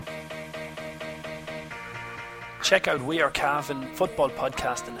Check out We Are Cavan football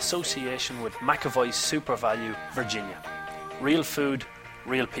podcast in association with McAvoy's Super Value, Virginia. Real food,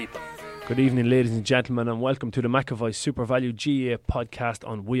 real people. Good evening, ladies and gentlemen, and welcome to the McAvoy Super Value GA podcast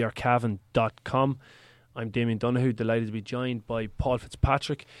on wearecavan.com. I'm Damien Donoghue, delighted to be joined by Paul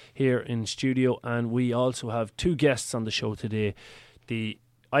Fitzpatrick here in studio, and we also have two guests on the show today. The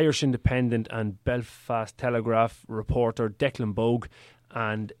Irish Independent and Belfast Telegraph reporter Declan Bogue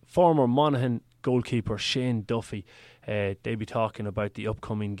and former Monaghan goalkeeper Shane Duffy. They'll be talking about the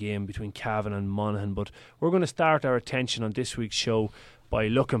upcoming game between Cavan and Monaghan, but we're going to start our attention on this week's show by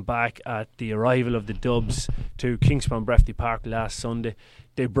looking back at the arrival of the Dubs to Kingspan Breffni Park last Sunday.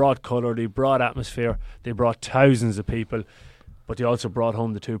 They brought colour, they brought atmosphere, they brought thousands of people, but they also brought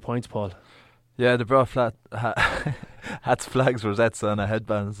home the 2 points, Paul. Yeah, they brought hats, flags, rosettes and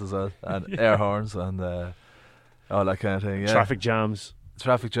headbands as well, and air horns and all that kind of thing. Yeah. Traffic jams.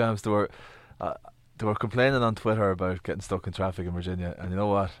 They were complaining on Twitter about getting stuck in traffic in Virginia, and you know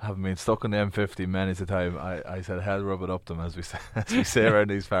what? Having been stuck on the M50 many a time, I said, hell, rub it up them, as we say around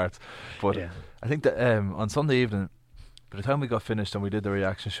these parts. But yeah. I think that on Sunday evening, by the time we got finished and we did the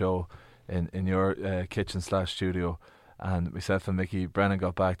reaction show in your kitchen/studio, and myself and Mickey Brennan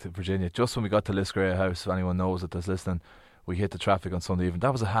got back to Virginia, just when we got to Liscrea House, if anyone knows that is listening, we hit the traffic on Sunday evening.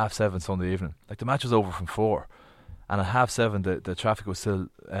 That was at 7:30 Sunday evening. Like, the match was over from 4. And at 7:30, the traffic was still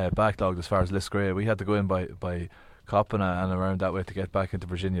backlogged as far as Liscrea. We had to go in by Coppina and around that way to get back into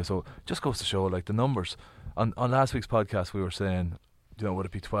Virginia. So just goes to show, like, the numbers. On last week's podcast, we were saying, you know, would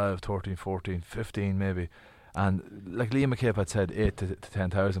it be 12, 13, 14, 15 maybe? And like Liam McCabe had said, 8 to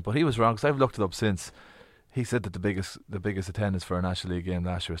 10,000. But he was wrong, because I've looked it up since. He said that the biggest attendance for a National League game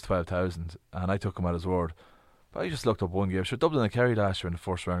last year was 12,000. And I took him at his word. But I just looked up one game. Sure, Dublin and Kerry last year in the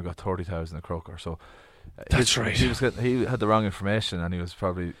first round got 30,000 at Croker. So that's right. He had the wrong information, and he was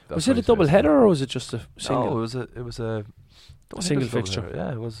probably. Was it a double header or was it just a single? No, it was a single fixture.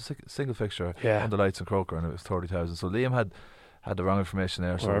 Yeah, it was a single fixture. Yeah. Under lights and Croker, and it was 30,000. So Liam had the wrong information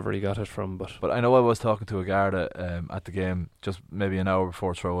there. Wherever he got it from, but I know I was talking to a Garda at the game just maybe an hour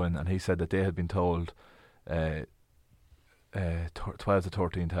before throw in, and he said that they had been told 12 to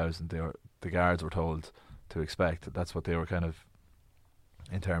 13,000. The guards were told to expect. That's what they were kind of,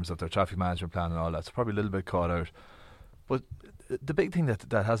 in terms of their traffic management plan and all that. So probably a little bit caught out. But the big thing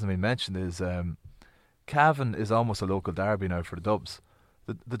that hasn't been mentioned is Cavan is almost a local derby now for the Dubs.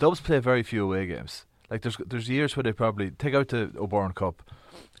 The Dubs play very few away games. Like, there's years where they probably take out the O'Byrne Cup,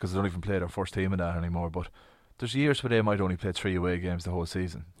 because they don't even play their first team in that anymore, but there's years where they might only play 3 away games the whole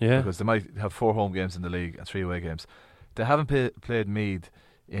season. Yeah. Because they might have 4 home games in the league and 3 away games. They haven't played Meath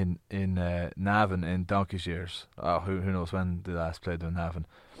in Navan in donkey's years. Who knows when they last played in Navan.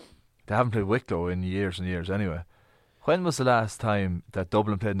 They haven't played Wicklow in years and years anyway. When was the last time that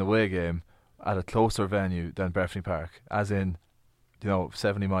Dublin played an away game at a closer venue than Breffni Park, as in,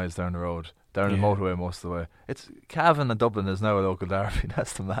 70 miles down the road, down the motorway most of the way? It's Cavan and Dublin is now a local derby.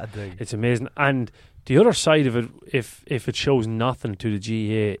 That's the mad thing. It's amazing. And the other side of it, if it shows nothing to the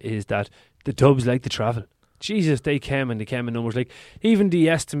GA, is that the Dubs like to travel. Jesus, they came in numbers. Like, even the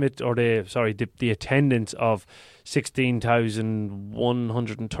estimate, or the attendance of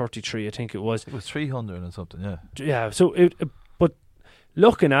 16,133, I think it was. It was 300 and something, yeah. Yeah, so but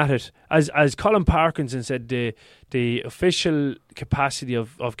looking at it, as Colin Parkinson said, the official capacity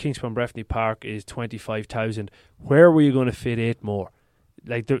of Kingspan Breffni Park is 25,000. Where were you going to fit 8 more?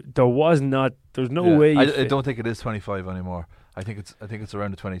 Like, there's no way. I don't think it is 25 anymore. I think it's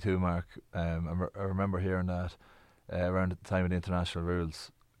around the 22 mark. I remember hearing that around the time of the international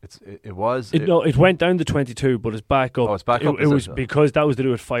rules. It went down to 22, but it's back up. Oh, it's back up. It was because that was to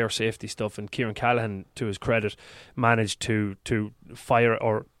do with fire safety stuff, and Kieran Callahan, to his credit, managed to fire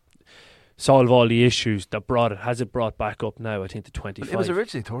or solve all the issues that brought it. Has it brought back up now? I think to 25. But it was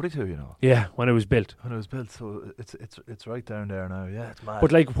originally 32, Yeah, when it was built. So it's right down there now. Yeah, it's mad.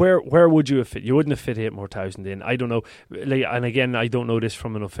 But like, where would you have fit? You wouldn't have fit 8 more thousand in. I don't know. Like, and again, I don't know this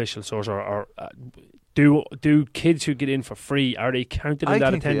from an official source. Or do kids who get in for free, are they counted in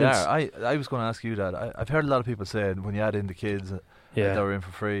that attendance? They are. I was going to ask you that. I've heard a lot of people saying when you add in the kids that were in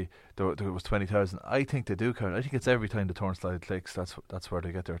for free, there was 20,000. I think they do count. I think it's every time the turnstile clicks. That's where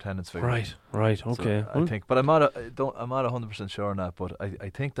they get their attendance figure. Right. Okay. So I think, but I'm not 100% sure on that. But I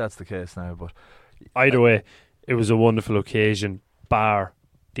think that's the case now. But either way, it was a wonderful occasion, bar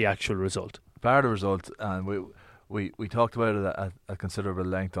the actual result. And we talked about it at considerable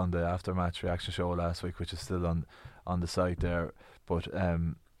length on the aftermatch reaction show last week, which is still on the site there. But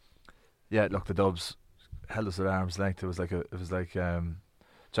look, the Dubs held us at arm's length. It was like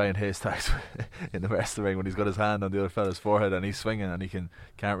giant haystacks in the rest of the ring when he's got his hand on the other fella's forehead and he's swinging and he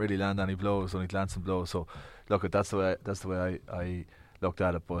can't really land any blows, only glancing blows. So look, that's the way I looked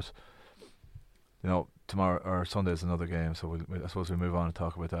at it. But tomorrow or Sunday is another game, so I suppose we move on and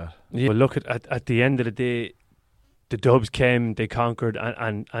talk about that. Yeah, well, look, at the end of the day, the Dubs came, they conquered,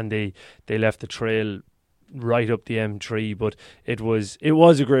 and they left the trail right up the M3. But it was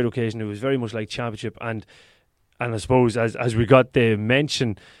a great occasion. It was very much like championship, and I suppose as we got the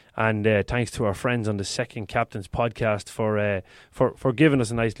mention, and thanks to our friends on the Second Captains podcast for giving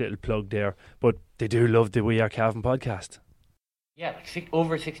us a nice little plug there. But they do love the We Are Cavan podcast. Yeah,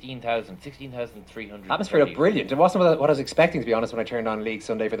 over 16,300. Atmosphere looked brilliant. It wasn't what I was expecting, to be honest, when I turned on League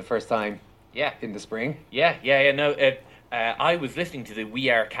Sunday for the first time. Yeah, in the spring. Yeah. No, I was listening to the We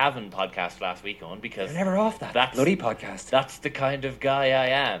Are Cavan podcast last week because you're never off that bloody podcast. That's the kind of guy I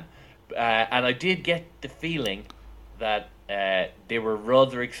am, and I did get the feeling that they were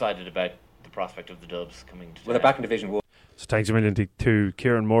rather excited about the prospect of the Dubs coming to. Well, they're back in Division 1. So thanks a million to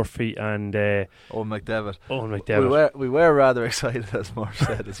Kieran Murphy and Owen McDevitt. We were rather excited, as Mark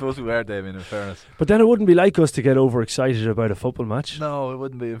said. I suppose we were, Damien, in fairness. But then it wouldn't be like us to get overexcited about a football match. No, it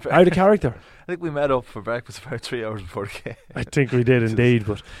wouldn't be. In fairness. Out of character. I think we met up for breakfast about 3 hours before the game. I think we did indeed.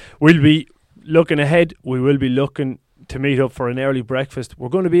 But we'll be looking ahead. We will be looking to meet up for an early breakfast. We're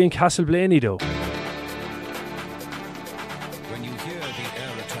going to be in Castleblaney though.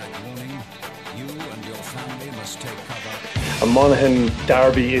 A Monaghan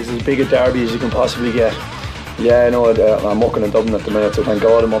derby is as big a derby as you can possibly get. Yeah, no, I'm working in Dublin at the minute, so thank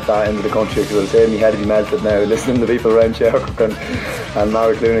God I'm up that end of the country, because I'll say my head would be melted now listening to people around Shercock and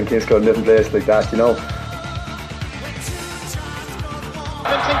Maracloon and Kingscote and different places like that, Vincent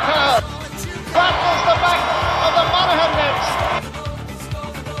Carroll battles the back of the Monaghan nets.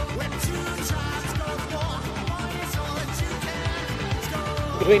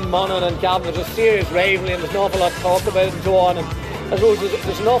 Between Monaghan and Cavan, there's a serious rivalry and there's an awful lot talked about it and so on, and I suppose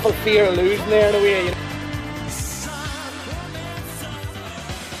there's an awful fear of losing there in a way,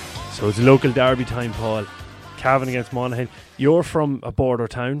 So it's local derby time, Paul. Cavan against Monaghan. You're from a border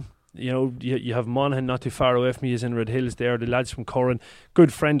town. You have Monaghan not too far away from you, is in Red Hills there. The lads from Curran,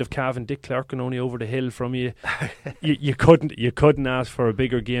 good friend of Cavan, Dick Clerkin, only over the hill from you. you couldn't ask for a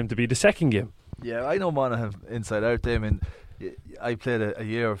bigger game to be the second game. Yeah, I know Monaghan inside out, Damien. I played a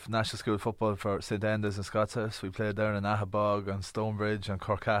year of national school football for St Enda's in Scotshouse. We played down in Ahabog and Stonebridge and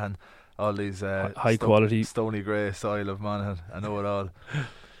Corcahan, all these high quality stony grey soil of Monaghan. I know it all.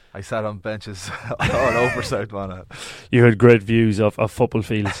 I sat on benches all over South Monaghan. You had great views of football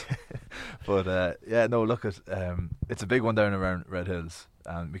fields. But look at it's a big one down around Red Hills,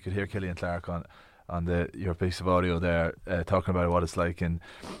 and we could hear Killian Clark on your piece of audio there talking about what it's like in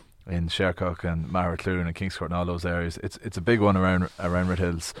Shercock and Maracloon and Kingscourt and all those areas. It's a big one around Red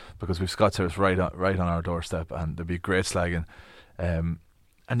Hills, because we've Scotshouse right on our doorstep, and there'll be great slagging. And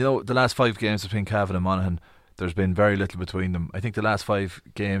the last 5 games between Cavan and Monaghan, there's been very little between them. I think the last 5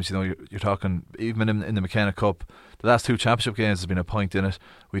 games, you're talking, even in the McKenna Cup, the last 2 championship games has been a point in it.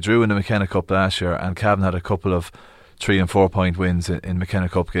 We drew in the McKenna Cup last year, and Cavan had a couple of 3 and 4 point wins in McKenna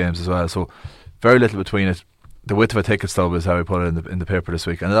Cup games as well. So very little between it. The width of a ticket stub is how we put it in the paper this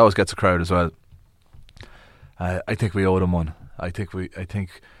week, and it always gets a crowd as well. I think we owe them one. I think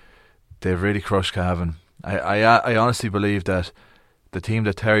they've really crushed Cavan. I honestly believe that the team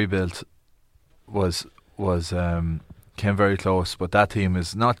that Terry built came very close, but that team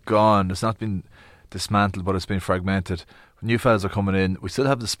is not gone. It's not been dismantled, but it's been fragmented. New fellas are coming in. We still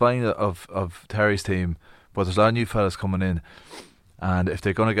have the spine of Terry's team, but there's a lot of new fellas coming in. And if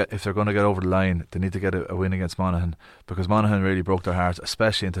they're going to get over the line, they need to get a win against Monaghan, because Monaghan really broke their hearts,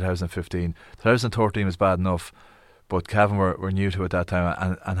 especially in 2015. 2013 was bad enough, but Cavan were new to it that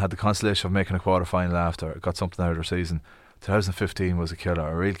time and had the consolation of making a quarter final after. Got something out of their season. 2015 was a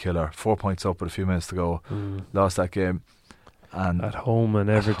real killer. 4 points up with a few minutes to go. Lost that game, and at home and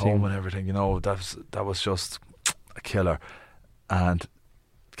everything. That was just a killer. And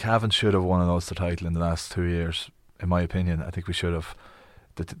Cavan should have won an Ulster title in the last 2 years. In my opinion, I think we should have.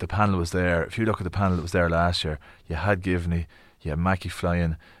 The panel was there. If you look at the panel that was there last year, you had Givney, you had Mackie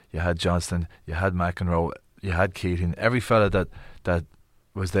Flyen, you had Johnston, you had McEnroe, you had Keating. Every fella that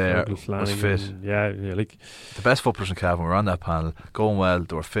was there was fit. Yeah, like the best footballers in Cavan were on that panel, going well.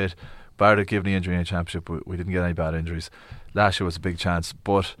 They were fit. Bar the Givney injury in the championship, we didn't get any bad injuries. Last year was a big chance,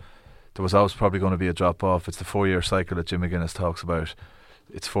 but there was always probably going to be a drop off. It's the 4-year cycle that Jim McGuinness talks about.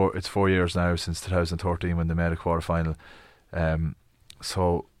 It's 4 years now since 2013 when they made a quarter final.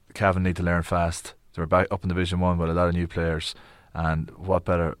 So Cavan need to learn fast. They're back up in Division 1 with a lot of new players, and what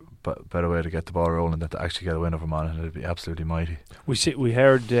better better way to get the ball rolling than to actually get a win over Monaghan. It'd be absolutely mighty. We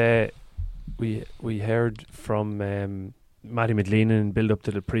heard from Matty McLean in build up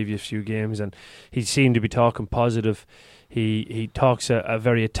to the previous few games, and he seemed to be talking positive. He talks a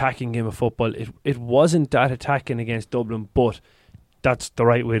very attacking game of football. It wasn't that attacking against Dublin, but that's the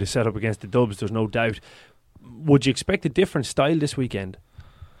right way to set up against the Dubs, there's no doubt. Would you expect a different style this weekend?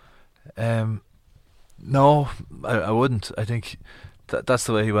 No, I wouldn't. I think that's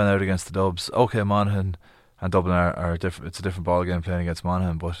the way he went out against the Dubs. Okay, Monaghan and Dublin are different. It's a different ball game playing against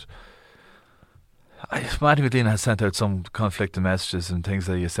Monaghan, but Matty McLean has sent out some conflicting messages and things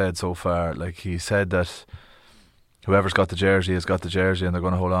that he has said so far. Like, he said that whoever's got the jersey has got the jersey and they're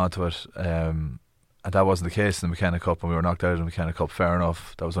going to hold on to it. And that wasn't the case in the McKenna Cup, and we were knocked out in the McKenna Cup. Fair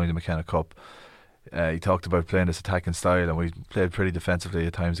enough, that was only the McKenna Cup. He talked about playing this attacking style, and we played pretty defensively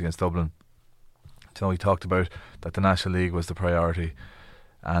at times against Dublin. So he talked about that the National League was the priority,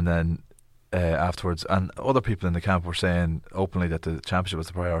 and then afterwards, and other people in the camp were saying openly that the championship was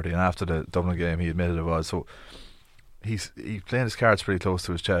the priority, and after the Dublin game he admitted it was. So he's playing his cards pretty close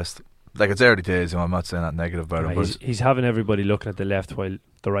to his chest. Like, it's early days, I'm not saying that negative about him, but he's having everybody looking at the left while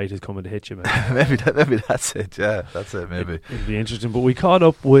the right is coming to hit you, man. maybe that's it. Yeah, that's it. Maybe it'll be interesting. But we caught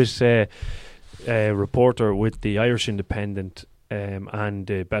up with a reporter with the Irish Independent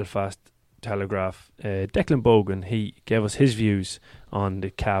and Belfast Telegraph, Declan Bogan. He gave us his views on the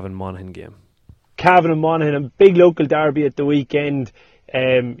Cavan Monaghan game. Cavan and Monaghan, a big local derby at the weekend.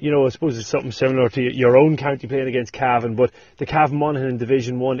 I suppose it's something similar to your own county playing against Cavan, but the Cavan Monaghan in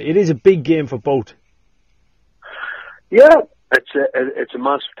Division 1, it is a big game for both. Yeah, it's a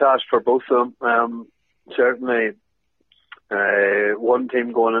massive task for both of them. Certainly, one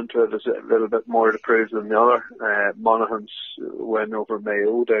team going into it is a little bit more to prove than the other. Monaghan's win over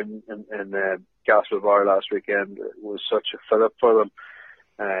Mayo down in Castlebar last weekend was such a fill-up for them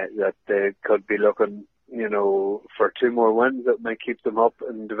that they could be looking, for 2 more wins that might keep them up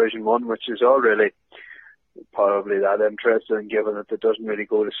in Division 1, which is already probably that interesting, given that it doesn't really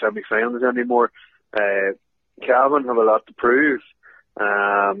go to semi-finals anymore. Cavan have a lot to prove.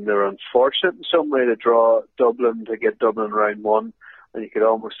 They're unfortunate in some way to draw Dublin, to get Dublin round 1, and you could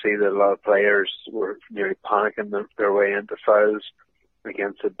almost see that a lot of players were nearly panicking their way into fouls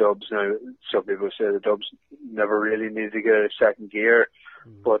against the Dubs. Now, some people say the Dubs never really needed to get out of second gear,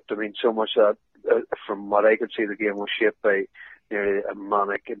 but I mean, so much that from what I could see, the game was shaped by nearly a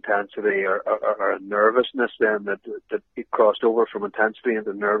manic intensity or a nervousness then that it crossed over from intensity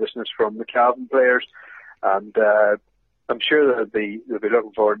into nervousness from the Cavan players, and I'm sure they'll be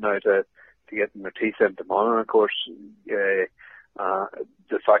looking forward now to getting their teeth into Monaghan. Of course, the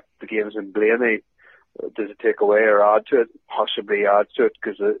fact the game's in Blaney, does it take away or add to it? Possibly add to it,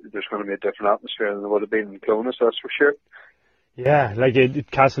 because there's going to be a different atmosphere than there would have been in Clones, that's for sure. Yeah, like at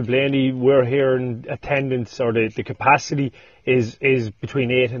Castle Blaney, we're here in attendance, or the capacity is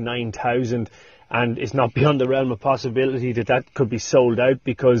between 8,000 and 9,000, and it's not beyond the realm of possibility that could be sold out,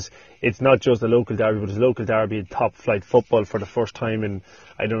 because it's not just a local derby, but it's a local derby in top flight football for the first time in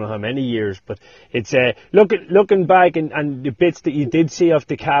I don't know how many years. But it's looking back and the bits that you did see of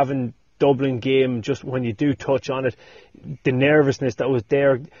the Cavan Dublin game, just when you do touch on it, the nervousness that was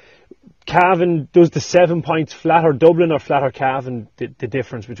there. Cavan, does the 7 points flatter Dublin or flatter Cavan the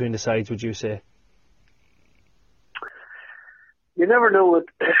difference between the sides, would you say? You never know what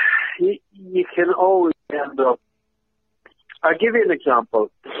you can always end up. I'll give you an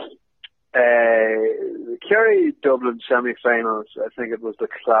example. The Kerry Dublin semi-finals, I think it was the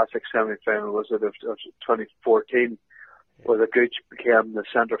classic semi-final, was it, of 2014, where the Gooch became the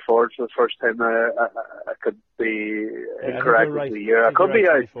centre forward for the first time. I could be incorrect with the year. I could be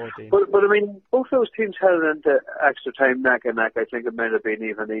out. But I mean, both those teams headed into extra time neck and neck. I think it might have been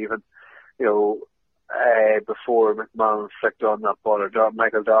even, before McMahon flicked on that ball, or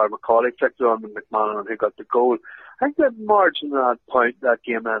Michael Macaulay flicked it on McMahon, who got the goal. I think that margin at that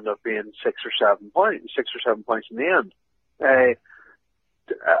game ended up being 6 or 7 points in the end.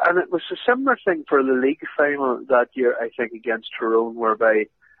 And it was a similar thing for the league final that year, I think, against Tyrone, whereby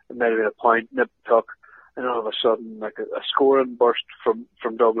it might have been a point nip tuck, and all of a sudden, like a scoring burst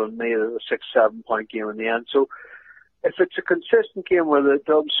from Dublin made it a 6-7 point game in the end. So if it's a consistent game where the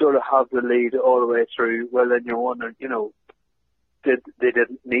Dubs sort of have the lead all the way through, well, then you're wondering, they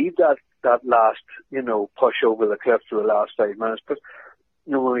didn't need that last, push over the cliff for the last 5 minutes. But,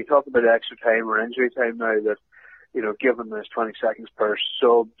 when we talk about extra time or injury time now, that, given there's 20 seconds per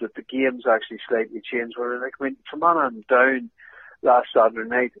sub, that the game's actually slightly changed. Where, from Monaghan down last Saturday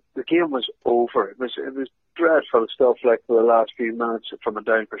night, the game was over. It was dreadful stuff, like, for the last few minutes from a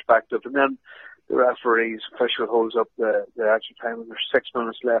down perspective. And then the referee's official holds up the extra time and there's 6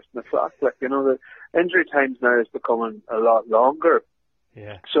 minutes left in the clock. Like, you know, the injury times now is becoming a lot longer.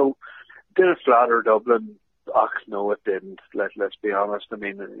 Yeah. So, did it flatter Dublin? No, it didn't. Let's be honest. I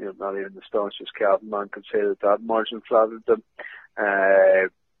mean, you know, not even the staunchest Cavan man could say that margin flattered them.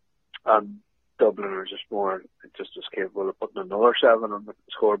 And Dublin are just as capable of putting another 7 on the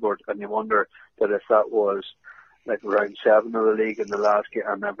scoreboard. And you wonder that if that was like round 7 of the league in the last game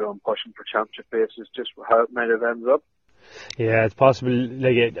and everyone pushing for championship bases, just how it might have ended up. Yeah, it's possible.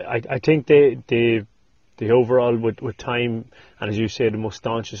 Like, I think the overall with time, and as you say, the most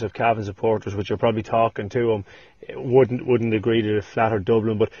staunchest of Cavan supporters, which you're probably talking to them, wouldn't agree that it flattered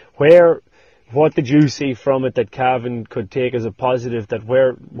Dublin. But what did you see from it that Cavan could take as a positive? That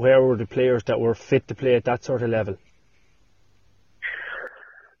where were the players that were fit to play at that sort of level?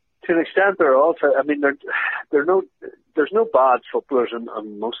 To an extent, they're all. I mean, there's no bad footballers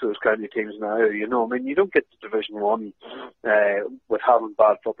on most of those county teams now. You know, I mean, you don't get to Division 1 with having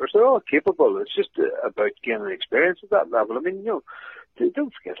bad footballers. They're all capable. It's just about gaining experience at that level. I mean, you know,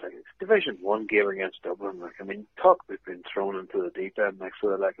 don't forget, like, it's Division 1 game against Dublin. Like, I mean, talk about being thrown into the deep end, like,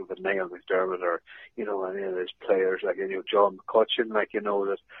 for the like of a Niall McDermott or, you know, any of those players, like, you know, John McCutcheon, like, you know,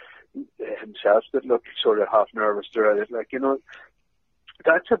 that himself that looked sort of half nervous throughout it. Like, you know,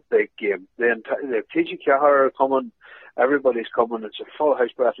 that's a big game. The TG Cahar are coming. Everybody's coming. It's a full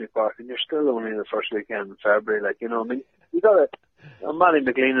house Bradley Park, and you're still only in the first weekend in February. Like, you know, I mean, you got it. Matty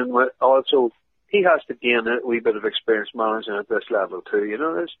McGleenan also, he has to gain a wee bit of experience managing at this level too. You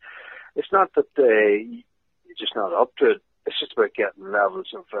know, it's not that you're just not up to it. It's just about getting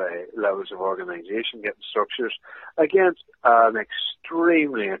levels of organisation, getting structures against an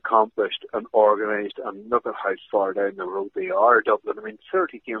extremely accomplished and organised, and look at how far down the road they are, Dublin. I mean,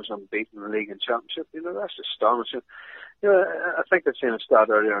 30 games unbeaten in the league and championship. You know, that's astonishing. You know, I think I've seen a stat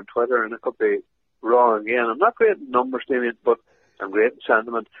earlier on Twitter, and it could be wrong again. I'm not great in numbers, Damien, but I'm great in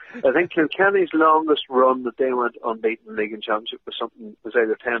sentiment. I think Kilkenny's longest run that they went unbeaten in league and championship was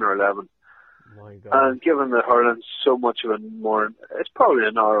either 10 or 11. My God. And given that hurling's so much of a more, it's probably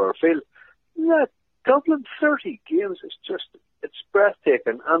a narrower field. Yeah, Dublin 30 games is just, it's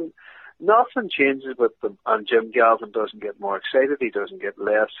breathtaking, and nothing changes with them. And Jim Galvin doesn't get more excited, he doesn't get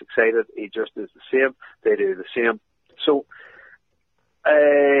less excited, he just is the same. They do the same. So,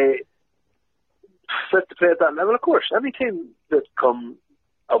 fit to play at that level, of course. Any team that come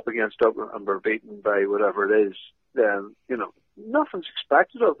up against Dublin and were beaten by whatever it is, then, you know, nothing's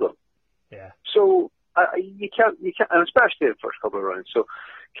expected of them. Yeah. So you can't, and especially the first couple of rounds. So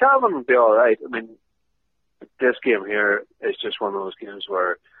Cavan will be all right. I mean, this game here is just one of those games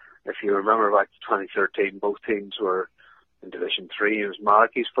where, if you remember back to 2013, both teams were in Division 3. It was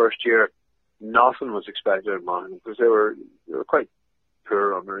Malachy's first year. Nothing was expected of Monaghan because they were quite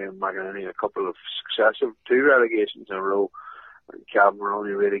poor under Ian McEnany. A couple of successive 2 relegations in a row. And Cavan were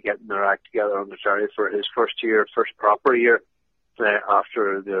only really getting their act together under Terry for his first proper year.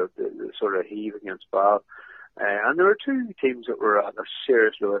 After the sort of heave against Ball. And there were 2 teams that were at a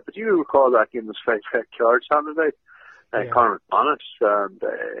serious low. But you recall that game was 5 red cards handed out. Conor McManus and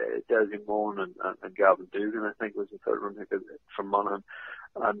Desmond Moan and Gavin Dugan, I think, was the third one from Monaghan.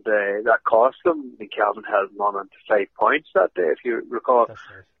 And that cost them. Cavan held Monaghan to 5 points that day, if you recall.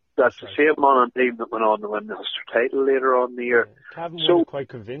 That's the same Monaghan team that went on to win the Ulster title later on in the year. Cavan won quite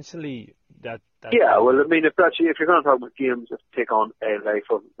convincingly. Yeah, well, I mean, if you're going to talk about games that take on a life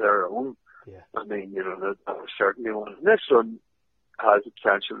of their own, I mean, you know, that was certainly one. And this one has the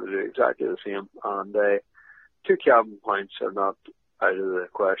potential to do exactly the same, and 2 Cavan points are not out of the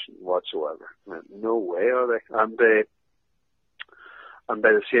question whatsoever. I mean, no way are they. And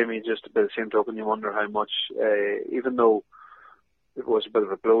by the same token, you wonder how much, even though it was a bit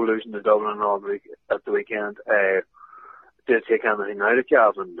of a blow losing to Dublin at the weekend, did it take anything out of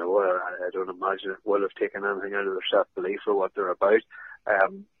Cavan? No, I don't imagine it will have taken anything out of their self-belief or what they're about.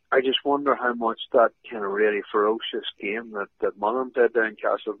 I just wonder how much that kind of really ferocious game that Monaghan did down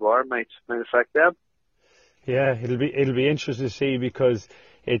Castlebar might affect them. Yeah, it'll be interesting to see, because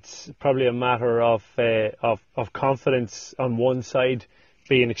it's probably a matter of confidence on one side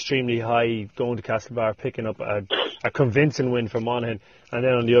being extremely high, going to Castlebar, picking up a convincing win for Monaghan, and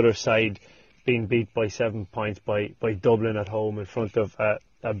then on the other side being beat by 7 points by Dublin at home in front of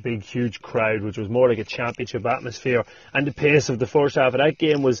a big, huge crowd, which was more like a championship atmosphere. And the pace of the first half of that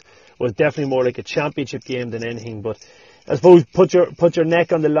game was definitely more like a championship game than anything. But I suppose put your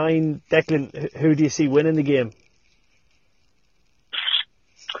neck on the line, Declan. Who do you see winning the game?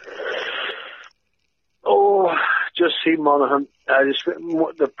 Oh, just see Monaghan, just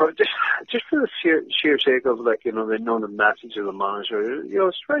for the sheer sake of, like, you know, they know the message of the manager. You know,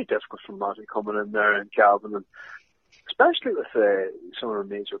 it's very difficult for Monty coming in there and Calvin, and especially with some of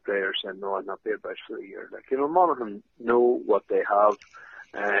the major players saying, no, I'll not be about for the year. Like, you know, Monaghan know what they have.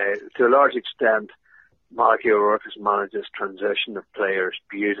 To a large extent, Marky O'Rourke has managed this transition of players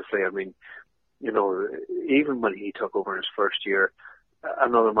beautifully. I mean, you know, even when he took over in his first year,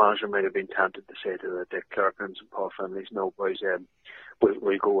 another manager might have been tempted to say to the Dick Clerkins and Paul Finley's, no, boys,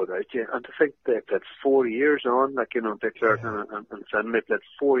 we'll go without you. And to think they played 4 years on, like, you know, Dick Clerkin and Finley played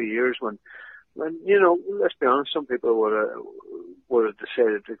 4 years when, you know, let's be honest, some people would have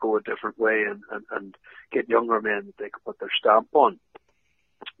decided to go a different way and get younger men that they could put their stamp on.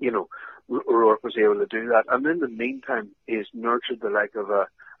 You know, O'Rourke was able to do that. And in the meantime, he's nurtured the like of I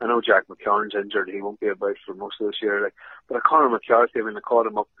know Jack McCarron's injured, he won't be about for most of this year, like, but Conor McCarthy, I mean, I caught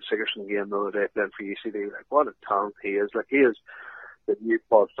him up at the Sigerson game the other day playing for UCD, like, what a talent he is. Like, he is the new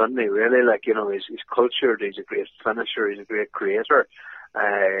Paul Finley, really. Like, you know, he's cultured, he's a great finisher, he's a great creator.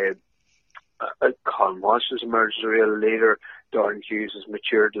 Colin Walsh has emerged as a real leader. Darren Hughes has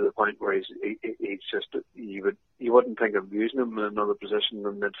matured to the point where he's just, you wouldn't think of using him in another position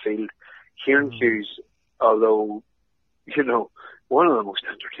in midfield. Kieran Hughes, although, you know, one of the most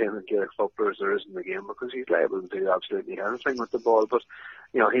entertaining Gaelic footballers there is in the game, because he's liable to do absolutely anything with the ball, but,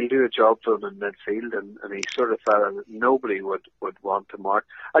 you know, he'll do a job for them in midfield, and he's sort of fella that nobody would want to mark.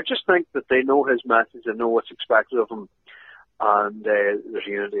 I just think that they know his message, they know what's expected of him, and there's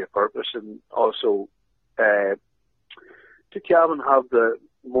unity of purpose. And also, did Calvin have the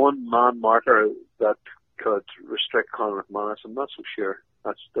one man marker that could restrict Conor McManus? I'm not so sure.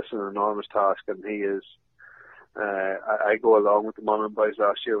 That's an enormous task, and he is. I go along with the Monaghan boys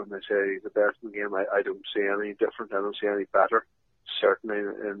last year when they say he's the best in the game. I don't see any different. I don't see any better. Certainly,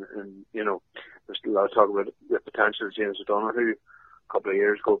 in you know, there's a lot of talk about the potential of James O'Donoghue a couple of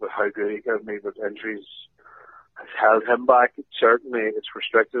years ago, but how good he can be, but injuries has held him back. Certainly, it's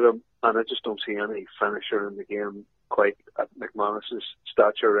restricted him, and I just don't see any finisher in the game quite at McManus's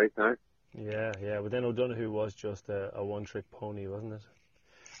stature right now. Yeah, but then O'Donoghue was just a one-trick pony, wasn't it?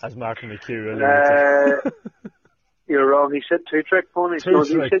 As Martin McHugh alluded to. You're wrong. He said two-trick pony.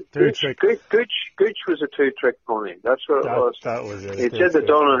 Gooch was a two-trick pony. That's what it was. That was it. He said that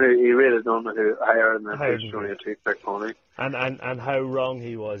Donoghue, he rated Donoghue higher than Gooch was only a two-trick pony. And how wrong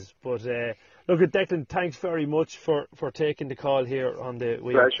he was. But look, Declan, thanks very much for taking the call here on the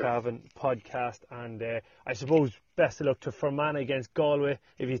We Are Cavan podcast. And I suppose best of luck to Fermanagh against Galway.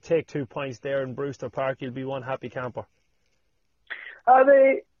 If you take 2 points there in Brewster Park, you'll be one happy camper.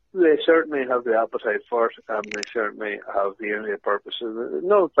 They certainly have the appetite for it, and they certainly have the unity of purpose.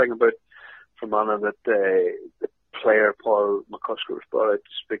 Another thing about Fermanagh that the player Paul McCusker was brought out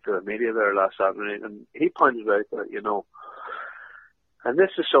to speak to the media there last Saturday, and he pointed out that, you know, and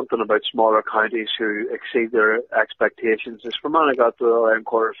this is something about smaller counties who exceed their expectations. Is Fermanagh got to the Iron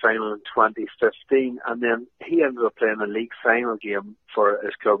quarter final in 2015, and then he ended up playing a league final game for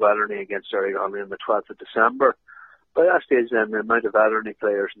his club Atherny against Derrygonney on the 12th of December. By that stage then, the amount of Atherny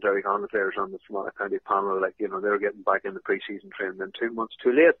players and Derrygonney players on the Fermanagh County panel, like, you know, they were getting back in the pre-season training then 2 months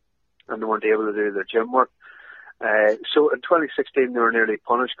too late, and they weren't able to do their gym work. So in 2016 they were nearly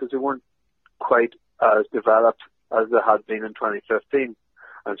punished because they weren't quite as developed as they had been in 2015,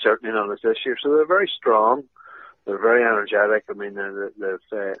 and certainly not as this year. So they're very strong, they're very energetic. I mean, they've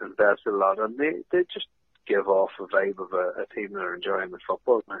invested a lot, and they just give off a vibe of a team that are enjoying the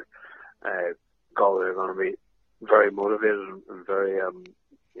football now. Galway are going to be very motivated and very,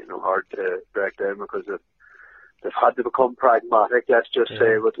 you know, hard to break down because they've had to become pragmatic, let's just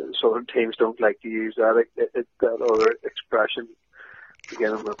say, but some teams don't like to use that other expression,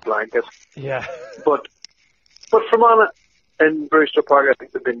 beginning with blanket. Yeah. But Fermanagh in Brewster Park, I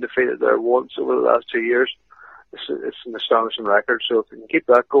think they've been defeated there once over the last 2 years. It's an astonishing record, so if they can keep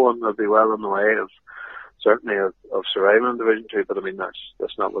that going, they'll be well on the way of surviving in Division 2, but I mean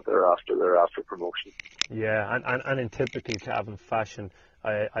that's not what they're after. They're after promotion. Yeah, and in typical Cavan fashion,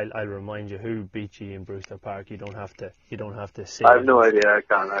 I'll remind you who beat you in Brewster Park. You don't have to say. I have no idea. I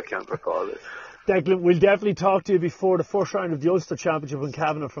can't recall it. Declan, we'll definitely talk to you before the first round of the Ulster Championship when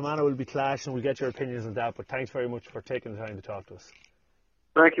Cavan and Fermanagh will be clashing, and we'll get your opinions on that. But thanks very much for taking the time to talk to us.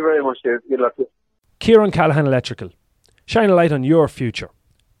 Thank you very much, Dave. Good luck to you. Kieran Callahan Electrical. Shine a light on your future.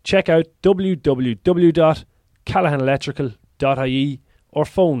 Check out www.callaghanelectrical.ie or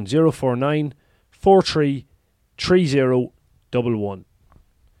phone 049 43 3011.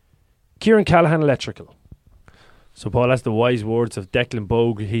 Kieran Callahan Electrical. So, Paul, that's the wise words of Declan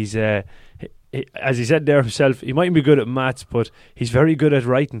Bogue. He's, as he said there himself, he mightn't be good at maths, but he's very good at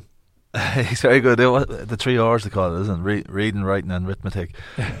writing. He's very good. The 3 R's they call it, isn't it? Reading, writing, and arithmetic.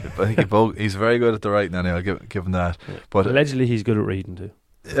 I think he's very good at the writing. Anyway, I'll give him that. Yeah. But allegedly, he's good at reading too.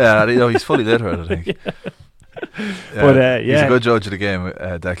 Yeah, he's fully literate, I think. But he's a good judge of the game.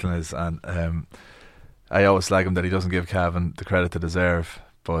 Declan is, and I always slag him that he doesn't give Cavan the credit to deserve.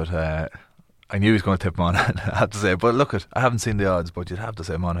 But I knew he was going to tip Monaghan, I have to say. But look, I haven't seen the odds, but you'd have to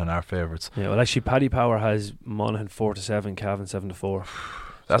say Monaghan are favourites. Yeah, well, actually, Paddy Power has Monaghan 4-7, Cavan 7-4.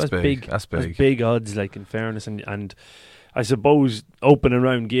 That's big. That's big odds, like, in fairness, and I suppose open and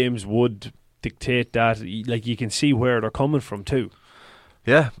round games would dictate that. Like, you can see where they're coming from too.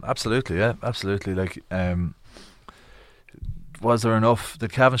 Yeah, absolutely. Like, was there enough?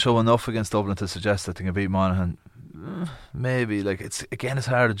 Did Cavan show enough against Dublin to suggest that they can beat Monaghan? Maybe. Like, it's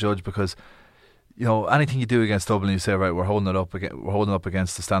hard to judge because, you know, anything you do against Dublin, you say, right, we're holding up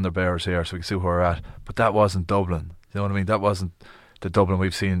against the standard bearers here, so we can see where we're at. But that wasn't Dublin. You know what I mean? That wasn't the Dublin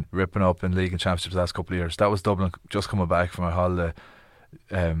we've seen ripping up in league and championships the last couple of years. That was Dublin just coming back from a holiday,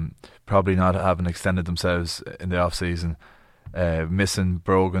 probably not having extended themselves in the off season, missing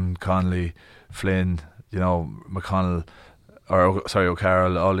Brogan, Connolly, Flynn, you know, McConnell,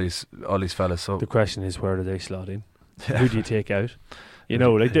 O'Carroll, all these fellas. So the question is, where do they slot in? Who do you take out? You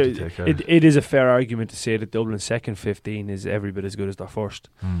know, like it is a fair argument to say that Dublin's second 15 is every bit as good as their first.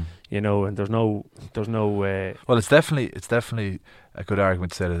 You know, and there's no. Well, it's definitely a good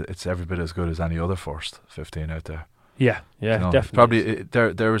argument to say that it's every bit as good as any other first 15 out there. Yeah, you know, definitely.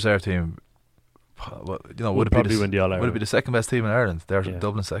 Probably their reserve team. You know, would it be the second best team in Ireland? They're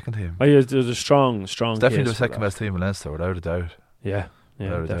Dublin's second team. Oh, yeah, there's a strong. It's definitely the second best team in Leinster, without a doubt. Yeah,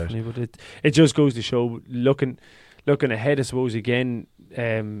 definitely. But it just goes to show, looking ahead, I suppose, again,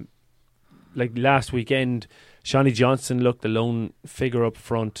 like last weekend, Shawnee Johnston looked the lone figure up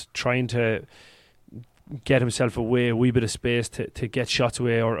front, trying to get himself away, a wee bit of space to get shots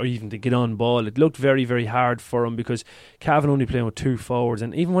away or even to get on ball. It looked very, very hard for him because Cavan only playing with 2 forwards,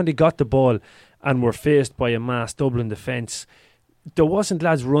 and even when they got the ball and were faced by a mass Dublin defence, there wasn't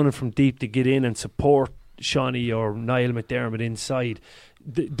lads running from deep to get in and support Shawnee or Niall McDermott inside.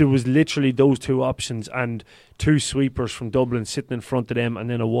 There was literally those 2 options and 2 sweepers from Dublin sitting in front of them, and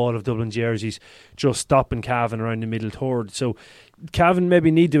then a wall of Dublin jerseys just stopping Cavan around the middle third. So Cavan maybe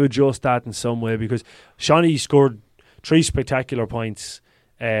need to adjust that in some way, because Shawnee scored 3 spectacular points,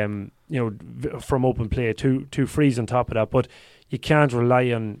 you know, from open play, two frees on top of that. But you can't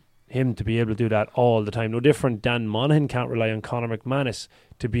rely on him to be able to do that all the time. No different than Monaghan can't rely on Conor McManus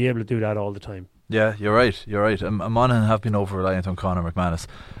to be able to do that all the time. Yeah, you're right. Monaghan have been over-reliant on Conor McManus,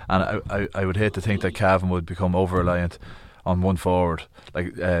 and I would hate to think that Cavan would become over-reliant on one forward.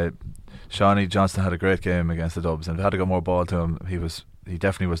 Like, Shawnee Johnston had a great game against the Dubs, and if they had to get more ball to him, he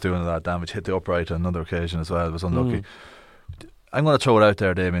definitely was doing a lot of damage. Hit the upright on another occasion as well. It was unlucky. I'm going to throw it out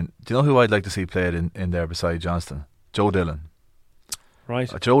there, Damien. Do you know who I'd like to see played in there beside Johnston? Joe Dillon. Right.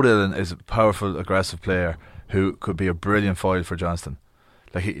 Joe Dillon is a powerful, aggressive player who could be a brilliant foil for Johnston.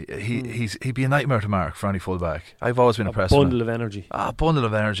 Like, he'd be a nightmare to mark for any fullback. I've always been impressed with him. Bundle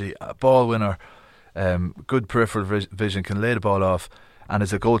of energy, a ball winner, good peripheral vision, can lay the ball off, and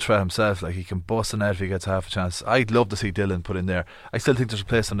is a goal threat himself. Like, he can bust a net if he gets half a chance. I'd love to see Dillon put in there. I still think there's a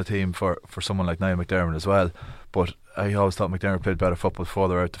place on the team for someone like Niall McDermott as well, but I always thought McDermott played better football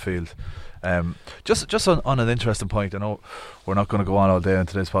further out the field. Just on an interesting point, I know we're not going to go on all day on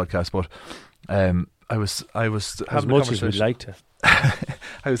today's podcast, but I was as much as we'd like to.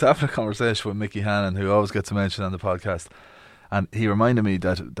 I was having a conversation with Mickey Hannon, who always gets a mention on the podcast, and he reminded me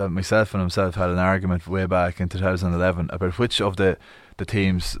that myself and himself had an argument way back in 2011 about which of the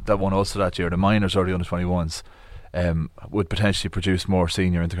teams that won Ulster that year, the minors or the under-21s, would potentially produce more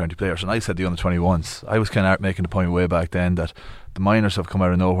senior intercounty players. And I said the under-21s. I was kind of making the point way back then that the minors have come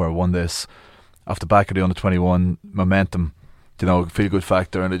out of nowhere, won this off the back of the under-21 momentum, you know, feel good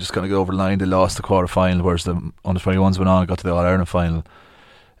factor, and they just kind of got over the line. They lost the quarter final, whereas the under-21s went on and got to the All-Ireland final.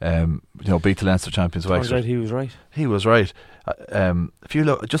 You know, beat the Leinster champions. Turns out he was right. He was right. If you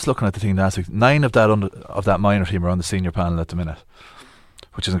look, just looking at the team last week, 9 of that minor team are on the senior panel at the minute,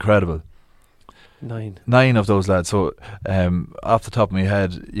 which is incredible. 9 of those lads. So off the top of my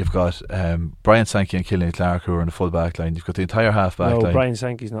head, you've got Brian Sankey and Killian Clark, who are in the full back line. You've got the entire half back line. No, Brian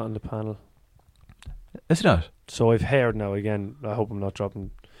Sankey's not on the panel. Is he not? So I've heard now, again, I hope I'm not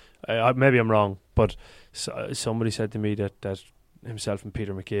dropping, maybe I'm wrong, but somebody said to me that himself and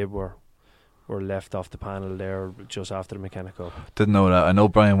Peter McCabe were left off the panel there just after the mechanical. Didn't know that. I know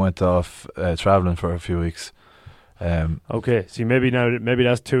Brian went off travelling for a few weeks. Okay, see, maybe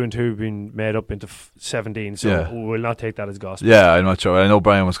that's 2 and 2 being made up into 17, so yeah. We'll not take that as gospel. Yeah, I'm not sure. I know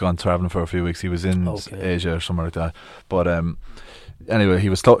Brian was gone travelling for a few weeks. He was in Asia or somewhere like that. But anyway, he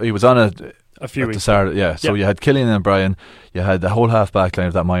was on a few weeks the start. Yeah, so you had Killian and Brian, you had the whole half back line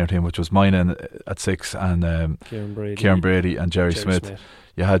of that minor team, which was Moynihan at 6 and Kieran Brady and Jerry Smith.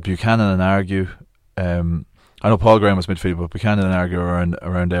 You had Buchanan and Argue. I know Paul Graham was midfield, but Buchanan and Argue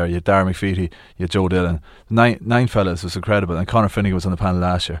around there. You had Darren McFeety, you had Joe Dillon. Nine fellas was incredible, and Conor Finnegan was on the panel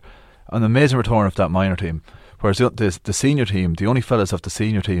last year. An amazing return of that minor team. Whereas the senior team, the only fellas of the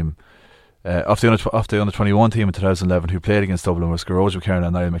senior team, off the under 21 team in 2011 who played against Dublin was George McKernan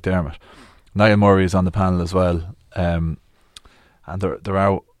and Niall McDermott. Niall Murray is on the panel as well, and there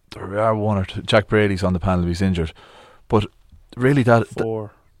are one or two. Jack Brady's on the panel, he's injured, but really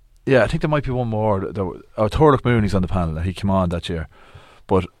four. I think there might be one more. Turlough Mooney's on the panel. He came on that year,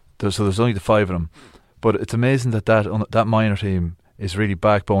 but there's only the 5 of them. But it's amazing that minor team is really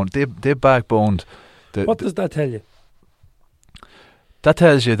backbone. They backboned. What does that tell you? That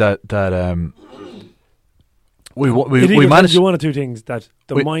tells you that we managed. One or two things, that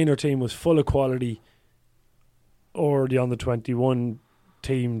the minor team was full of quality, or the under 21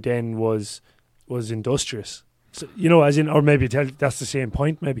 team then was industrious. So, as in, or maybe that's the same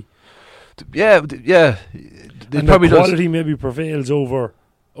point. Maybe. Yeah. And the quality maybe prevails over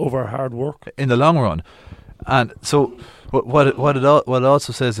hard work in the long run. And so, what it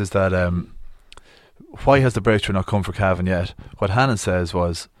also says is that why has the breakthrough not come for Cavan yet? What Hannon says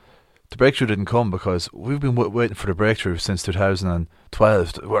was the breakthrough didn't come because we've been waiting for the breakthrough since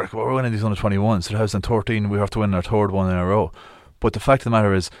 2012. We're winning these under 21s. 2013 we have to win our third one in a row. But the fact of the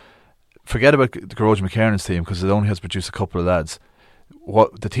matter is, forget about the George McKernan's team because it only has produced a couple of lads.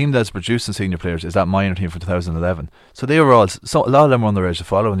 What the team that's producing senior players is that minor team from 2011. So they were a lot of them were on the edge the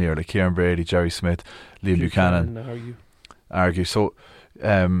following year, like Kieran Brady, Jerry Smith, Liam Buchanan, Argue. So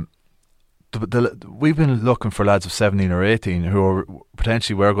we've been looking for lads of 17 or 18 who are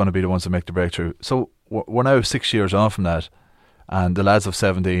potentially were going to be the ones that make the breakthrough. So we're now 6 years on from that, and the lads of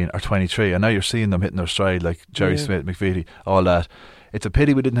 17 are 23, and now you're seeing them hitting their stride, like Jerry Smith, McVitie, all that. It's a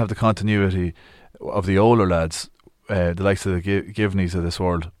pity we didn't have the continuity of the older lads, the likes of the Givneys of this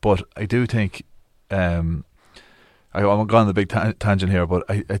world. But I do think, I'm going on the big tangent here, but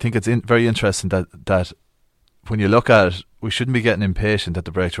I think it's very interesting that when you look at it, we shouldn't be getting impatient that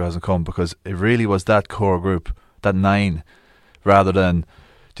the breakthrough hasn't come, because it really was that core group, that 9, rather than,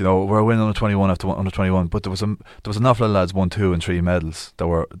 we're winning under 21 after under 21. But there was an awful lot of lads won 2 and 3 medals that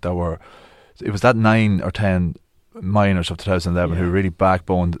were. It was that 9 or 10 minors of 2011 who really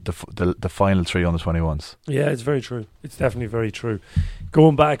backboned the final 3 on the 21s. Yeah, it's very true. It's definitely very true.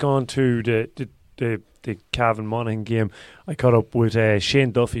 Going back on to the Cavan Monaghan game, I caught up with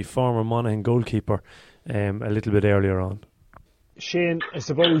Shane Duffy, former Monaghan goalkeeper, a little bit earlier on. Shane, I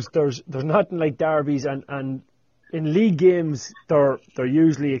suppose there's nothing like derbies, and in league games they're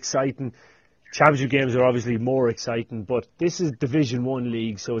usually exciting. Championship games are obviously more exciting, but this is Division 1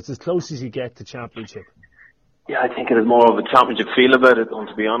 league, so it's as close as you get to Championship. Yeah, I think it is more of a championship feel about it, and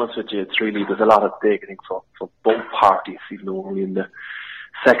to be honest with you, there's a lot at stake, I think, for both parties, even though we're in the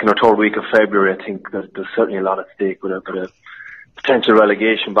second or third week of February. I think there's certainly a lot at stake with a potential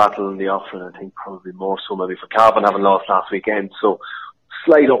relegation battle in the offering. I think probably more so maybe for Cavan having lost last weekend. So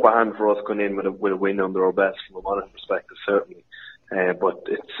slight upper hand for us going in with a win under our best from a Monaghan perspective, certainly. But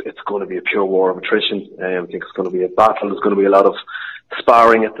it's going to be a pure war of attrition. I think it's going to be a battle. There's going to be a lot of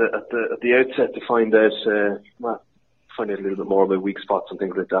sparring at the outset to find out a little bit more about weak spots and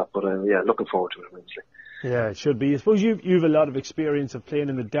things like that. But looking forward to it immensely. Yeah, it should be. I suppose you've a lot of experience of playing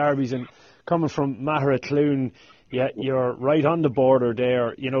in the derbies, and coming from Maher Clune, you're right on the border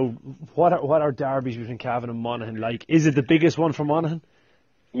there. What are derbies between Cavan and Monaghan like? Is it the biggest one for Monaghan?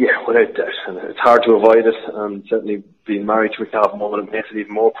 Yeah, without doubt, and it's hard to avoid it. And certainly being married to a Cavan woman makes it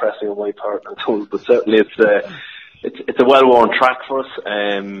even more pressing on my part. But certainly it's a well-worn track for us.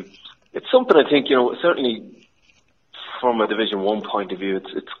 It's something I think, certainly from a Division 1 point of view,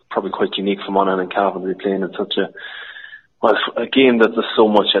 it's probably quite unique for Monaghan and Cavan to be playing in such a game that there's so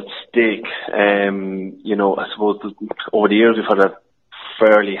much at stake. I suppose over the years we've had a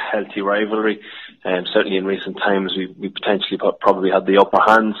fairly healthy rivalry. Certainly in recent times we potentially probably had the upper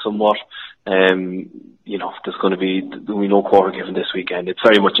hand somewhat. There's going to be no quarter given this weekend. It's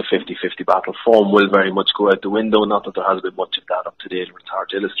very much a 50-50 battle. Form will very much go out the window, not that there has been much of that up to date, or it's hard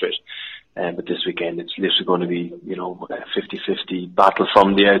to illustrate. But this weekend it's literally going to be, a 50-50 battle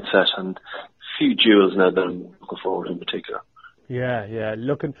from the outset, and a few duels now that I'm looking forward in particular. Yeah.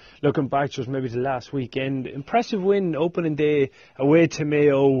 Looking back just maybe to last weekend, impressive win opening day away to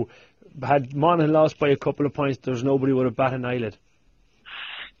Mayo. Had Monaghan lost by a couple of points, there's nobody would have batted an eyelid.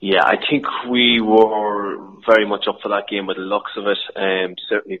 Yeah, I think we were very much up for that game by the looks of it.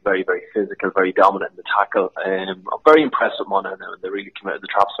 Certainly very, very physical, very dominant in the tackle. I'm very impressed with Monaghan now. They really came out of the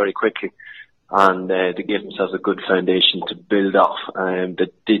traps very quickly. And they gave themselves a good foundation to build off.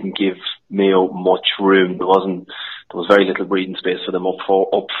 They didn't give Mayo much room. There was very little breathing space for them up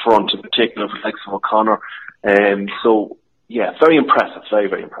front, in particular for Lex O'Connor. So yeah, very impressive, very,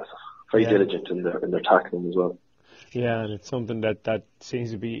 very impressive. Very diligent in their tackling as well. Yeah, and it's something that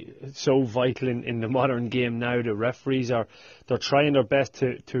seems to be so vital in the modern game now. The referees they're trying their best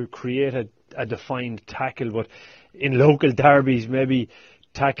to create a defined tackle, but in local derbies maybe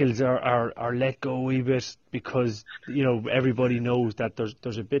tackles are let go a wee bit because everybody knows that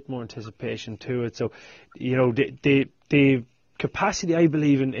there's a bit more anticipation to it. So the capacity, I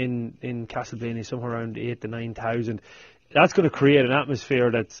believe, in Castleblayney somewhere around 8,000 to 9,000. That's going to create an atmosphere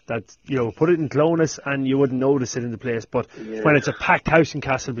that's put it in Clonus and you wouldn't notice it in the place, but when it's a packed house in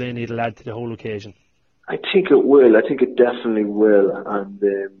Castleblayney, it'll add to the whole occasion. I think it will. I think it definitely will, and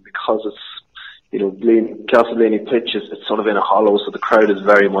because it's Castleblayney pitches, it's sort of in a hollow, so the crowd is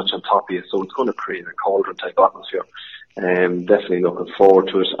very much on top of you, so it's going to create a cauldron type atmosphere. Definitely looking forward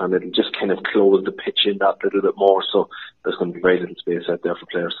to it, and it'll just kind of close the pitch in that little bit more, so there's going to be very little space out there for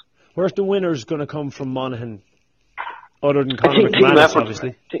players. Where's the winners going to come from Monaghan? Other than Conor McManus,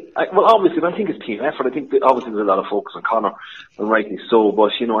 obviously. Obviously, I think it's team effort. I think obviously there's a lot of focus on Conor, and rightly so.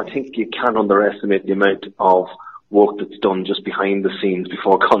 But I think you can't underestimate the amount of work that's done just behind the scenes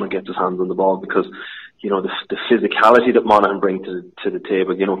before Conor gets his hands on the ball. Because the physicality that Monaghan bring to the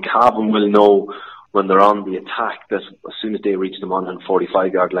table. Cavan will know when they're on the attack that as soon as they reach the Monaghan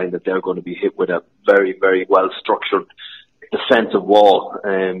 45-yard line, that they're going to be hit with a very, very well structured defensive wall,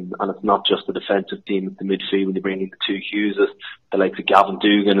 and it's not just the defensive team at the midfield when you bring in the two Hugheses, the likes of Gavin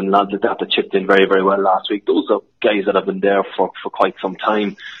Dugan and lads like that chipped in very, very well last week. Those are guys that have been there for quite some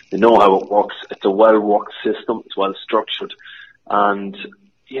time. They know how it works. It's a well-worked system. It's well structured, and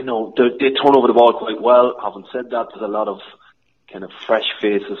they turn over the ball quite well. Having said that, there's a lot of kind of fresh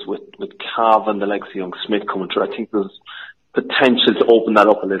faces with Cavan, the likes of Young Smith coming through. I think there's potential to open that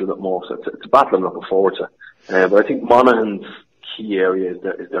up a little bit more. So it's a battle I'm looking forward to. But I think Monaghan's key area is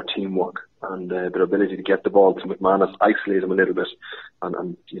their teamwork and their ability to get the ball to McManus, isolate him a little bit,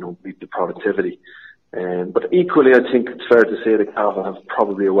 and beat the productivity. But equally, I think it's fair to say that Cavan have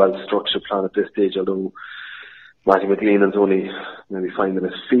probably a well-structured plan at this stage, although Matty McLeanan's only maybe finding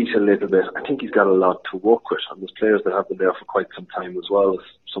his feet a little bit. I think he's got a lot to work with, and there's players that have been there for quite some time as well as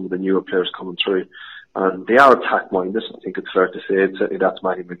some of the newer players coming through. And they are attack-minded. I think it's fair to say certainly that's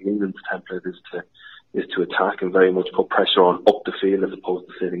Matty McLeanan's template is to attack and very much put pressure on up the field as opposed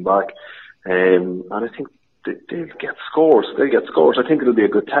to sitting back. And I think they'll get scores. I think it'll be a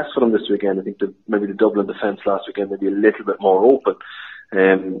good test for them this weekend. I think maybe the Dublin defence last weekend may be a little bit more open.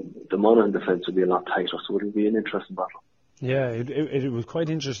 The Monaghan defence will be a lot tighter, so it'll be an interesting battle. Yeah, it was quite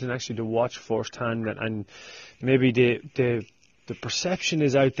interesting actually to watch firsthand, and maybe the perception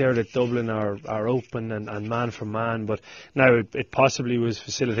is out there that Dublin are open and man for man, but now it possibly was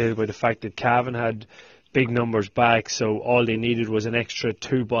facilitated by the fact that Cavan had big numbers back, so all they needed was an extra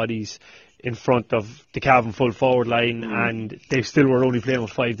two bodies in front of the Cavan full forward line, and they still were only playing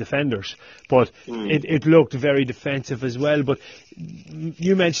with 5 defenders. But it looked very defensive as well. But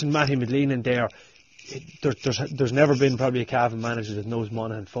you mentioned Matty McLeanan there. There's never been probably a Cavan manager that knows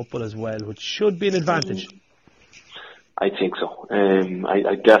Monaghan football as well, which should be an advantage. I think so.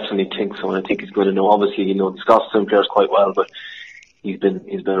 I definitely think so, and I think he's going to know. Obviously, the Scotstoun players quite well, but he's been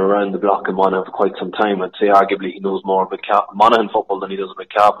around the block in Monaghan for quite some time. I'd say arguably he knows more about Monaghan football than he does about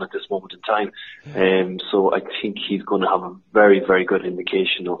Cavan at this moment in time. So I think he's going to have a very, very good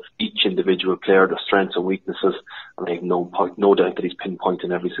indication of each individual player, their strengths and weaknesses, and I have no doubt that he's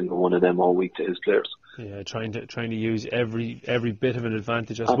pinpointing every single one of them all week to his players. Yeah, trying to use every bit of an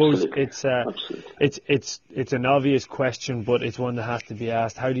advantage. I suppose it's an obvious question, but it's one that has to be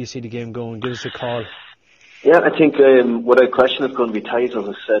asked. How do you see the game going? Give us a call. Yeah, I think without question it's going to be tight, as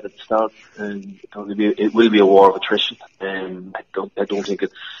I said at the start. It will be a war of attrition. I don't think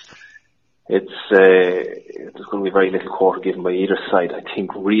there's going to be very little quarter given by either side. I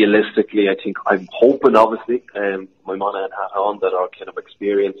think realistically, I'm hoping obviously my Monaghan hat on that our kind of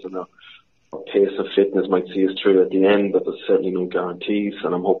experience and our pace of fitness might see us through at the end, but there's certainly no guarantees,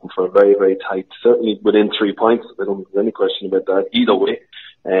 and I'm hoping for a very, very tight, certainly within 3 points. I don't think there's any question about that either way.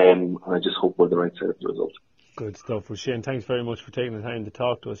 And I just hope we're the right side of the result. Good stuff. Well, Shane, thanks very much for taking the time to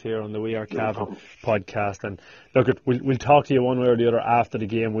talk to us here on the We Are Cavan podcast. And look, we'll talk to you one way or the other after the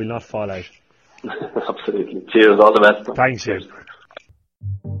game. We'll not fall out. Absolutely. Cheers. All the best. Thanks, Shane.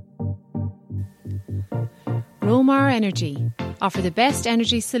 Romar Energy. offer the best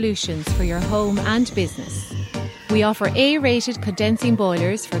energy solutions for your home and business. We offer A-rated condensing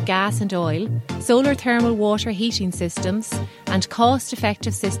boilers for gas and oil, solar thermal water heating systems, and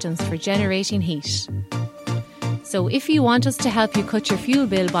cost-effective systems for generating heat. So if you want us to help you cut your fuel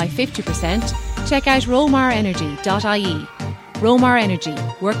bill by 50%, check out romarenergy.ie. Romar Energy,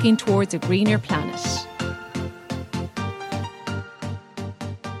 working towards a greener planet.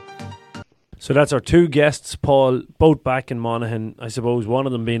 So that's our two guests, Paul, both back in Monaghan. I suppose one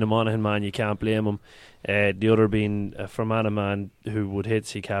of them being a Monaghan man, you can't blame him. The other being a Fermanagh man who would hate to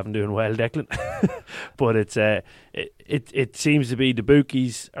see Cavan doing well, Declan. But it seems to be the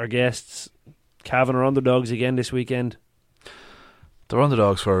bookies, our guests. Cavan are underdogs again this weekend. They're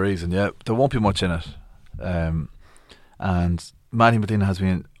underdogs for a reason, yeah. There won't be much in it. And Matty Medina has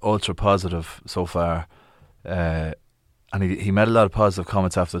been ultra positive so far. And he made a lot of positive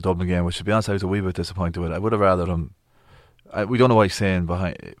comments after the Dublin game, which, to be honest, I was a wee bit disappointed with. I would have rather him. We don't know what he's saying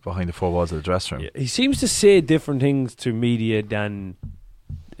behind the four walls of the dressing room. Yeah, he seems to say different things to media than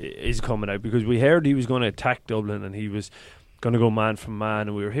is coming out, because we heard he was going to attack Dublin and he was going to go man for man,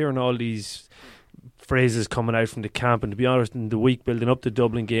 and we were hearing all these phrases coming out from the camp. And to be honest, in the week building up the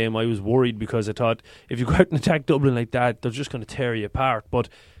Dublin game, I was worried, because I thought if you go out and attack Dublin like that, they're just going to tear you apart. But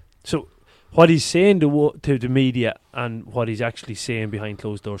so what he's saying to the media and what he's actually saying behind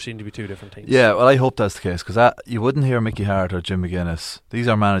closed doors seem to be two different things. Yeah, well, I hope that's the case, because you wouldn't hear Mickey Hart or Jim McGuinness. These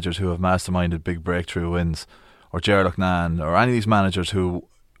are managers who have masterminded big breakthrough wins, or Gerald Nan, or any of these managers who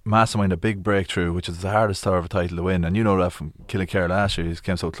mastermind a big breakthrough, which is the hardest sort of a title to win. And you know that from Killicare last year, he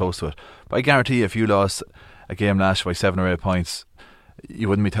came so close to it. But I guarantee you, if you lost a game last year by 7 or 8 points, you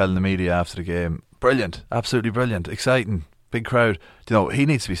wouldn't be telling the media after the game, brilliant, absolutely brilliant, exciting, big crowd. You know, he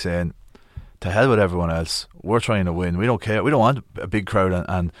needs to be saying, to hell with everyone else, we're trying to win. We don't care. We don't want a big crowd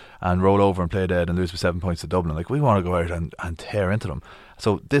and roll over and play dead and lose by 7 points to Dublin. Like, we want to go out and tear into them.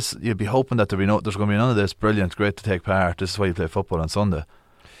 So this, you'd be hoping that there's going to be none of this. Brilliant, great to take part. This is why you play football on Sunday.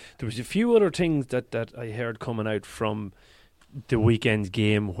 There was a few other things that I heard coming out from the weekend's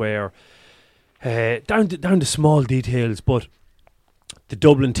game where down to small details, but the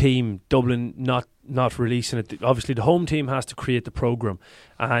Dublin team, not releasing it. Obviously, the home team has to create the programme,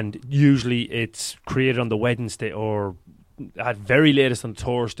 and usually it's created on the Wednesday or at very latest on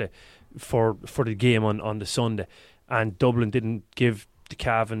Thursday for the game on the Sunday. And Dublin didn't give the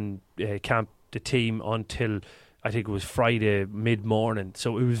Cavan camp the team until I think it was Friday mid-morning,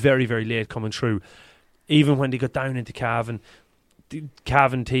 so it was very, very late coming through. Even when they got down into Cavan, the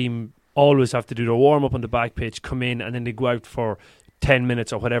Cavan team always have to do their warm-up on the back pitch, come in, and then they go out for 10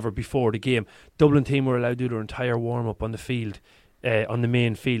 minutes or whatever before the game. Dublin team were allowed to do their entire warm-up on the field, on the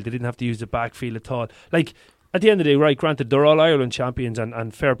main field. They didn't have to use the back field at all. Like, at the end of the day, right, granted, they're all Ireland champions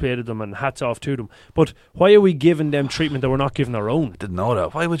and fair play to them and hats off to them. But why are we giving them treatment that we're not giving our own? I didn't know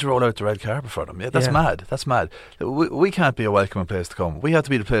that. Why would you roll out the red carpet for them? Yeah, that's mad. That's mad. We can't be a welcoming place to come. We have to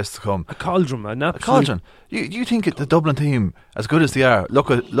be the place to come. A cauldron, man. A cauldron. You think the Dublin team, as good as they are, look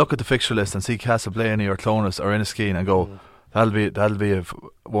at the fixture list and see Castleblaney or Clonus or Inniskeen and go, that'll be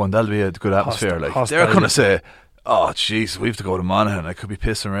a good atmosphere. Like, they're going to say, oh jeez, we have to go to Monaghan. It could be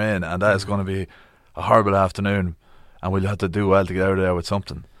pissing rain, and that is going to be a horrible afternoon, and we'll have to do well to get out of there with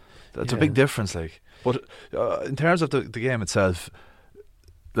something. That's a big difference. Like, but in terms of the game itself,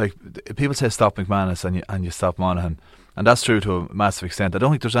 like, people say stop McManus and you stop Monaghan, and that's true to a massive extent. I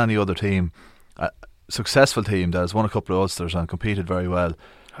don't think there's any other team, successful team, that has won a couple of Ulsters and competed very well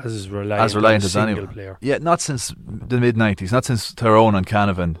as reliant as anyone. Player. Yeah, not since the mid-90s, not since Tyrone and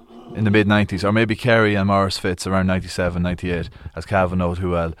Canavan in the mid-90s, or maybe Kerry and Morris Fitz around 97, 98, as Cavan knows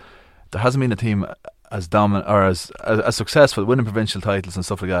who well. There hasn't been a team as dominant or as successful, winning provincial titles and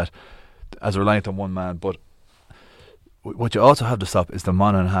stuff like that, as reliant on one man. But what you also have to stop is the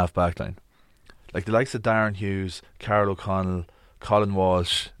Monaghan half back line. Like the likes of Darren Hughes, Carol O'Connell, Colin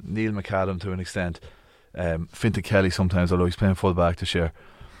Walsh, Neil McAdam to an extent, Fintan Kelly sometimes, although he's playing full back this year.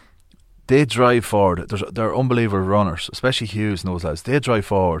 They drive forward. They're unbelievable runners, especially Hughes and those lads. They drive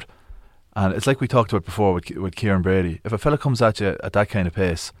forward. And it's like we talked about before with Kieran Brady. If a fella comes at you at that kind of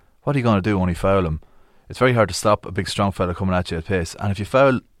pace, what are you going to do when you foul him? It's very hard to stop a big strong fella coming at you at pace. And if you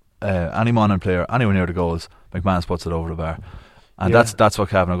foul any Monaghan player anywhere near the goals, McManus puts it over the bar. And that's what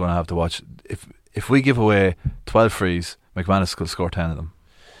Cavan are going to have to watch. If we give away 12 frees, McManus could score 10 of them.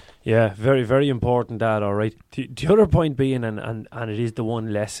 Yeah, very, very important that, all right. The other point being, and it is the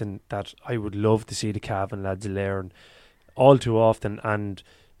one lesson that I would love to see the Cavan lads learn all too often, and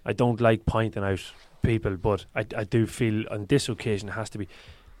I don't like pointing out people, but I do feel on this occasion it has to be.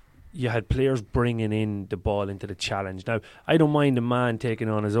 You had players bringing in the ball into the challenge. Now, I don't mind a man taking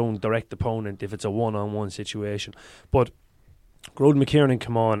on his own direct opponent if it's a one-on-one situation, but Grodin McKiernan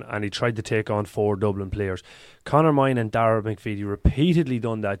came on and he tried to take on 4 Dublin players. Conor Moyne and Dara McVeety repeatedly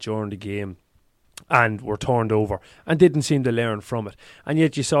done that during the game and were turned over and didn't seem to learn from it. And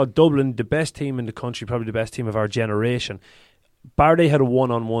yet you saw Dublin, the best team in the country, probably the best team of our generation, bar they had a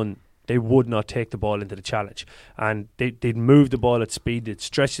one-on-one, they would not take the ball into the challenge. And they'd move the ball at speed, they'd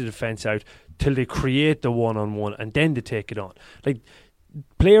stretch the defence out till they create the one-on-one and then they take it on. Like,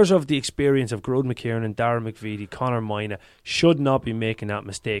 players of the experience of Grodin McKiernan, Dara McVeety, Conor Moyne should not be making that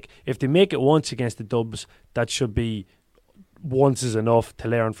mistake. If they make it once against the Dubs, that should be once is enough to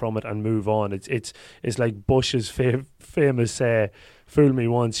learn from it and move on. It's like Bush's famous "Fool me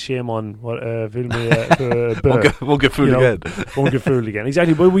once, shame on what fool me." Won't get fooled again. Won't get fooled again.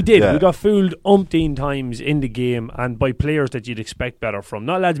 Exactly, but we did. Yeah. We got fooled umpteen times in the game and by players that you'd expect better from.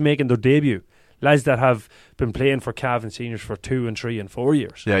 Not lads making their debut. Lads that have been playing for Cavan seniors for 2 and 3 and 4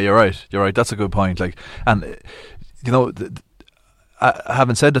 years. Yeah, you're right. That's a good point. Like, and you know,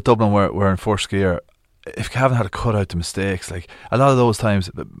 having said that Dublin were in first gear, if Cavan had cut out the mistakes, like a lot of those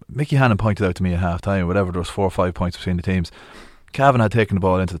times, Mickey Hannon pointed out to me at half time, whatever, there was 4 or 5 points between the teams. Cavan had taken the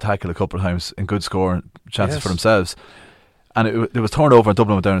ball into the tackle a couple of times in good scoring chances for themselves. And it was turned over and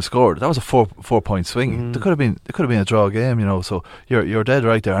Dublin went down and scored. That was a 4-point swing. It could have been a draw game, you know. So you're dead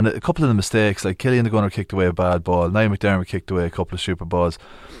right there. And a couple of the mistakes, like Killian the Gunner kicked away a bad ball, Niall McDermott kicked away a couple of stupid balls,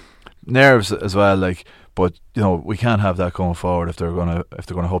 nerves as well. But you know, we can't have that going forward if they're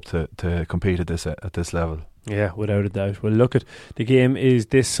gonna hope to compete at this level. Yeah, without a doubt. Well, look, at the game is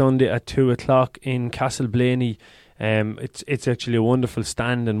this Sunday at 2:00 in Castleblaney. It's actually a wonderful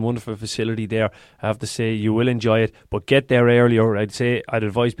stand and wonderful facility there. I have to say, you will enjoy it, but get there earlier. I'd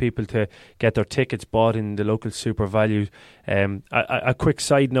advise people to get their tickets bought in the local Super Value. A quick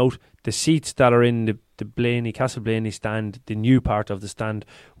side note: the seats that are in the Castleblaney stand, the new part of the stand,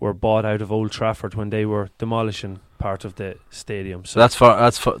 were bought out of Old Trafford when they were demolishing part of the stadium. So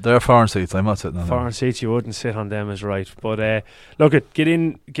they're foreign seats. I'm not sitting on foreign them. seats. You wouldn't sit on them, is right. But look, get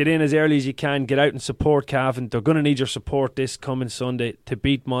in as early as you can. Get out and support Cavan. They're going to need your support this coming Sunday to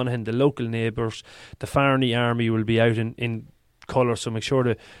beat Monaghan. The local neighbours, the Farney Army, will be out in colour, so make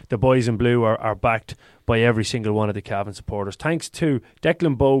sure the boys in blue are backed by every single one of the Cavan supporters. Thanks to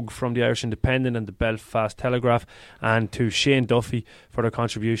Declan Bogue from the Irish Independent and the Belfast Telegraph, and to Shane Duffy for their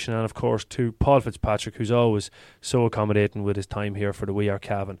contribution, and of course to Paul Fitzpatrick, who's always so accommodating with his time here for the We Are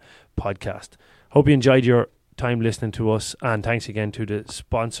Cavan podcast. Hope you enjoyed your time listening to us, and thanks again to the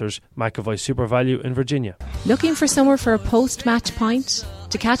sponsors, McAvoy Super Value in Virginia. Looking for somewhere for a post-match pint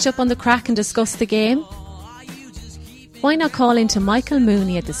to catch up on the crack and discuss the game? Why not call into Michael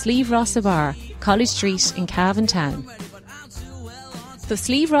Mooney at the Slieve Rossa Bar, College Street in Cavan Town. The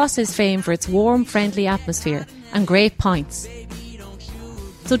Slieve Rossa is famed for its warm, friendly atmosphere and great pints.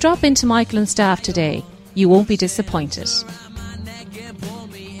 So drop into Michael and staff today. You won't be disappointed.